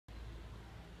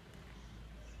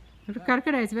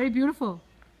Karkada, it's very beautiful.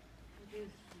 It is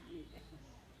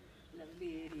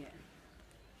lovely area.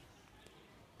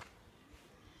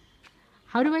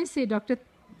 How do I say, Dr.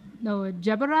 No,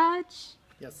 Jebaraj?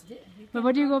 Yes. But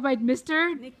what do you go by,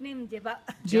 Mr. Nickname Jeba.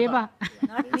 Jeba?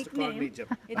 Not They used to call me nickname.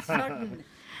 Jeb. It's shortened.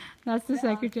 That's the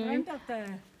secretary. Front of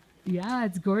the Yeah,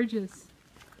 it's gorgeous.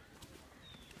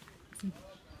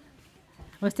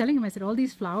 I was telling him, I said, all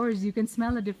these flowers, you can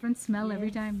smell a different smell every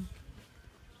Yes. time.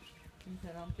 these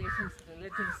are all patients'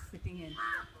 relatives sitting in.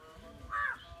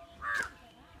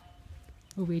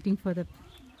 We're waiting for the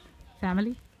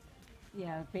family.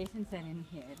 Yeah, patients are in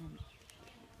here. And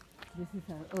this is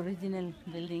our original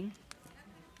building.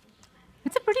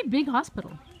 It's a pretty big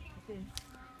hospital. It is.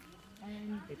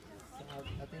 And It's,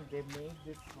 I think they made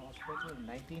this hospital in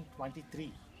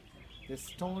 1923. The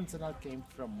stones and all came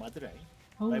from Madurai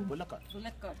by Oh. Bullock.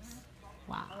 bullock carts.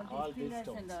 Wow. All these pillars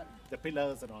stones, and all. the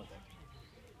pillars and all that.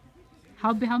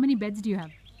 How many beds do you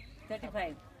have?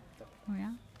 35. Oh,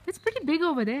 yeah. It's pretty big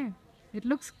over there. It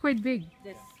looks quite big.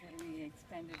 Just we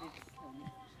expanded it slowly.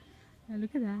 Yeah,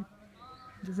 look at that.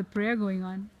 There's a prayer going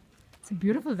on. It's a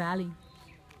beautiful valley.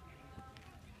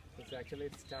 It's actually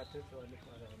it started on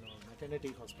a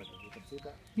maternity hospital. You can see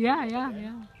that. Yeah, yeah, yeah.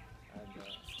 And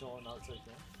stone also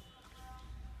there.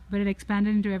 But it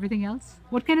expanded into everything else.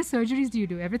 What kind of surgeries do you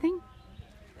do? Everything?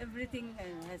 Everything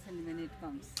has and when it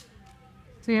comes.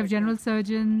 So you have general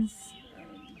surgeons.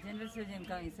 General surgeon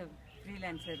is a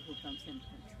freelancer who comes and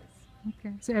helps us.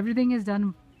 Okay. So everything is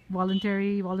done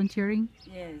volunteering?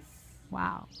 Yes.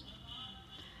 Wow.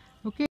 Okay.